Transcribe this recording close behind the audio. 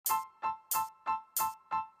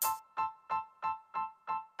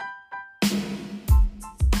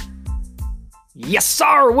Yes,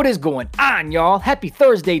 sir. What is going on, y'all? Happy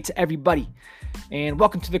Thursday to everybody. And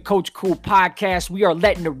welcome to the Coach Cool Podcast. We are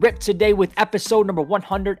letting it rip today with episode number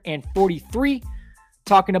 143,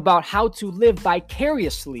 talking about how to live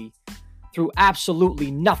vicariously through absolutely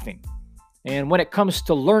nothing. And when it comes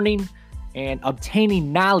to learning and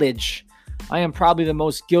obtaining knowledge, I am probably the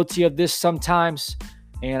most guilty of this sometimes.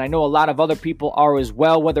 And I know a lot of other people are as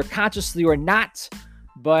well, whether consciously or not.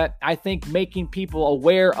 But I think making people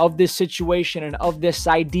aware of this situation and of this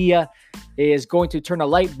idea is going to turn a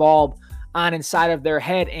light bulb on inside of their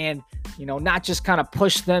head and, not just kind of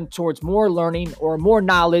push them towards more learning or more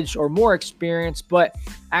knowledge or more experience, but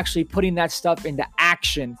actually putting that stuff into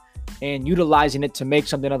action and utilizing it to make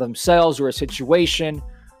something of themselves or a situation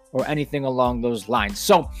or anything along those lines.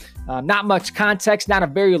 So not much context, not a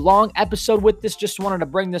very long episode with this. Just wanted to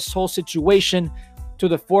bring this whole situation to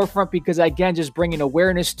the forefront because, again, just bringing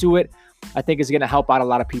awareness to it, I think is going to help out a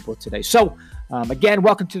lot of people today. So, again,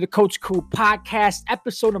 welcome to the Coach Cool Podcast,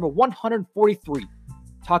 episode number 143,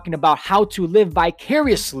 talking about how to live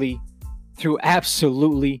vicariously through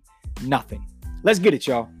absolutely nothing. Let's get it,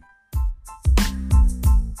 y'all.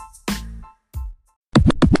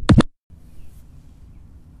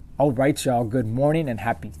 All right, y'all. Good morning and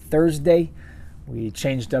happy Thursday. We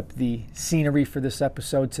changed up the scenery for this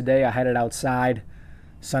episode today. I had it outside.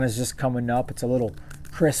 Sun is just coming up. It's a little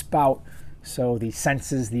crisp out, so the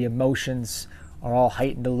senses, the emotions are all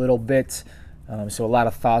heightened a little bit. So a lot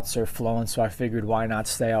of thoughts are flowing, so I figured why not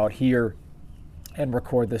stay out here and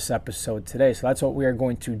record this episode today. So that's what we are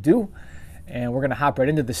going to do, and we're going to hop right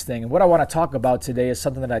into this thing. And what I want to talk about today is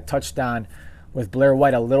something that I touched on with Blair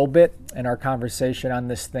White a little bit in our conversation on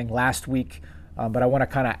this thing last week, but I want to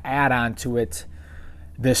kind of add on to it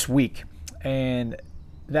this week. And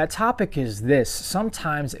that topic is this: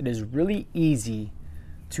 sometimes it is really easy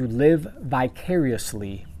to live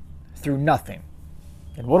vicariously through nothing.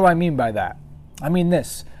 And what do I mean by that? I mean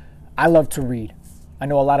this: I love to read. I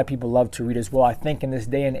know a lot of people love to read as well. I think in this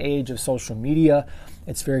day and age of social media,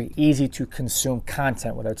 it's very easy to consume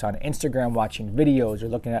content, whether it's on Instagram, watching videos, or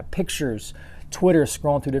looking at pictures, Twitter,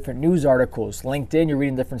 scrolling through different news articles, LinkedIn, you're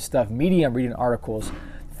reading different stuff, Medium, reading articles,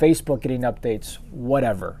 Facebook, getting updates,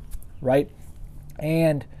 whatever, right?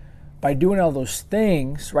 And by doing all those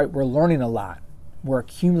things, right, we're learning a lot. We're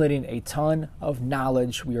accumulating a ton of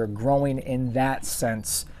knowledge. We are growing in that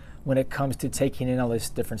sense when it comes to taking in all this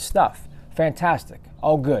different stuff. Fantastic.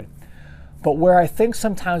 All good. But where I think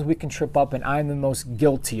sometimes we can trip up, and I'm the most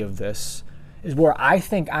guilty of this, is where I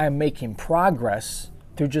think I am making progress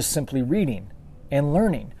through just simply reading and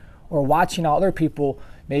learning or watching other people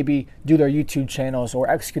maybe do their YouTube channels or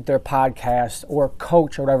execute their podcast or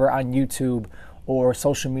coach or whatever on YouTube or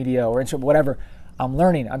social media or Instagram, whatever. I'm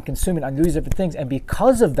learning, I'm consuming, I'm doing these different things. And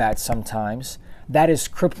because of that, sometimes that is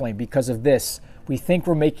crippling. Because of this, we think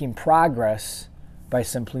we're making progress by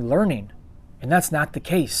simply learning. And that's not the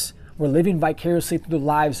case. We're living vicariously through the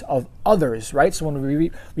lives of others, right? So when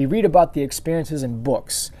we read about the experiences in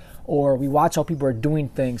books, or we watch how people are doing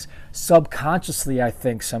things, subconsciously, I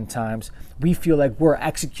think sometimes we feel like we're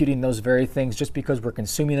executing those very things just because we're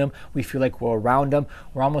consuming them. We feel like we're around them.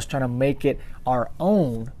 We're almost trying to make it our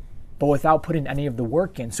own, but without putting any of the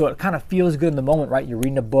work in. So it kind of feels good in the moment, right? You're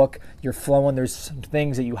reading a book, you're flowing, there's some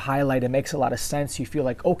things that you highlight, it makes a lot of sense. You feel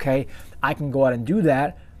like, okay, I can go out and do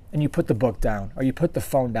that. And you put the book down or you put the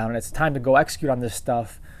phone down and it's time to go execute on this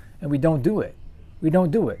stuff, and we don't do it. We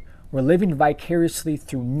don't do it. We're living vicariously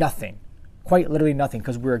through nothing, quite literally nothing,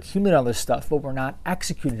 because we're accumulating all this stuff, but we're not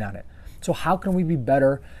executing on it. So how can we be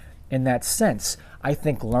better in that sense? I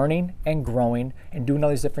think learning and growing and doing all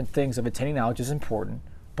these different things of attaining knowledge is important,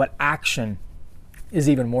 but action is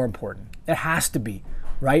even more important. It has to be,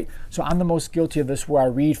 right? So I'm the most guilty of this, where I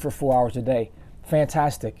read for 4 hours a day.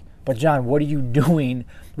 Fantastic. But John, what are you doing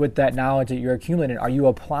with that knowledge that you're accumulating? Are you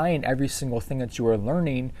applying every single thing that you are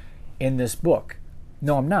learning in this book?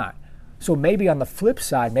 No, I'm not. So maybe on the flip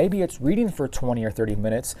side, maybe it's reading for 20 or 30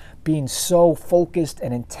 minutes, being so focused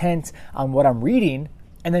and intent on what I'm reading,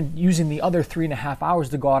 and then using the other 3.5 hours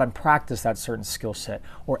to go out and practice that certain skill set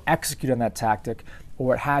or execute on that tactic or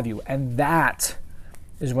what have you. And that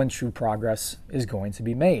is when true progress is going to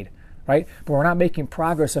be made, right? But we're not making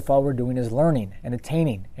progress if all we're doing is learning and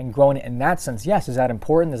attaining and growing in that sense. Yes, is that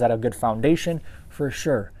important? Is that a good foundation? For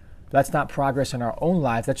sure. But that's not progress in our own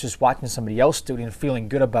life. That's just watching somebody else do it and feeling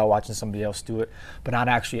good about watching somebody else do it, but not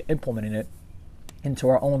actually implementing it into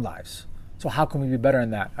our own lives. So how can we be better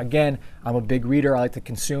in that? Again, I'm a big reader. I like to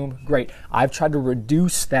consume. Great. I've tried to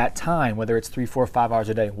reduce that time, whether it's 3, 4, 5 hours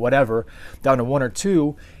a day, whatever, down to 1 or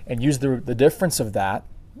 2, and use the difference of that,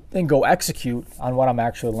 then go execute on what I'm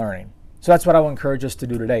actually learning. So that's what I will encourage us to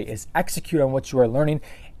do today, is execute on what you are learning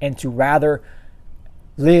and to rather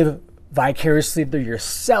live vicariously through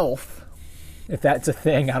yourself. If that's a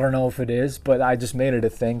thing, I don't know if it is, but I just made it a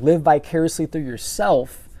thing. Live vicariously through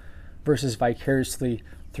yourself versus vicariously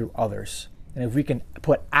through others. And if we can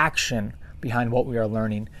put action behind what we are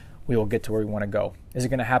learning, we will get to where we want to go. Is it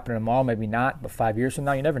going to happen tomorrow? Maybe not, but 5 years from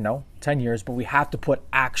now, you never know. 10 years, but we have to put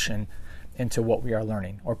action into what we are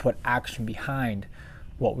learning, or put action behind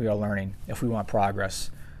what we are learning if we want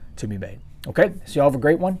progress to be made. Okay, so y'all have a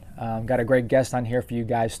great one. Got a great guest on here for you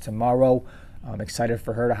guys tomorrow. I'm excited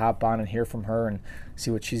for her to hop on and hear from her and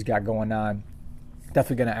see what she's got going on.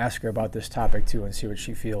 Definitely going to ask her about this topic too and see what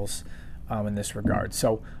she feels in this regard.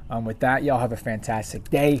 So with that, y'all have a fantastic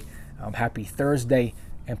day. Happy Thursday,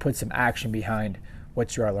 and put some action behind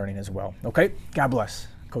what you are learning as well. Okay, God bless.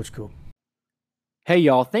 Coach Coop. Hey,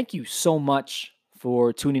 y'all. Thank you so much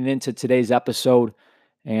for tuning into today's episode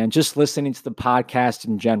and just listening to the podcast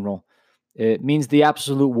in general. It means the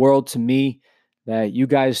absolute world to me that you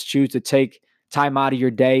guys choose to take time out of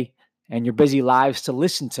your day and your busy lives to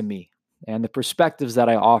listen to me and the perspectives that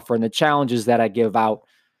I offer and the challenges that I give out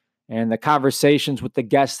and the conversations with the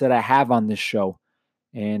guests that I have on this show.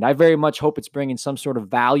 And I very much hope it's bringing some sort of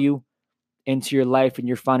value into your life and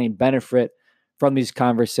you're finding benefit from these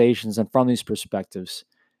conversations and from these perspectives.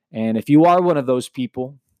 And if you are one of those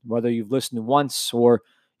people, whether you've listened once or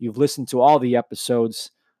you've listened to all the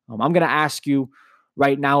episodes, I'm going to ask you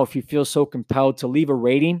right now, if you feel so compelled, to leave a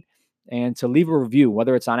rating and to leave a review,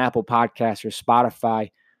 whether it's on Apple Podcasts or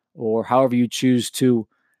Spotify or however you choose to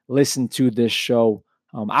listen to this show.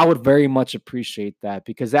 I would very much appreciate that,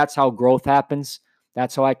 because that's how growth happens.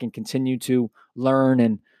 That's how I can continue to learn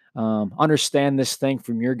and understand this thing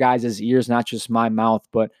from your guys' ears, not just my mouth,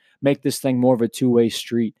 but make this thing more of a two-way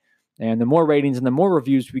street. And the more ratings and the more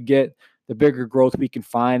reviews we get, the bigger growth we can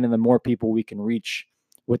find and the more people we can reach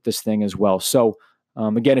with this thing as well. So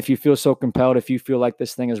again, if you feel so compelled, if you feel like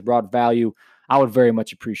this thing has brought value, I would very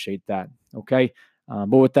much appreciate that. Okay.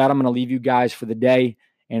 But with that, I'm going to leave you guys for the day.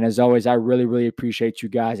 And as always, I really, really appreciate you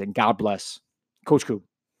guys, and God bless. Coach Coop.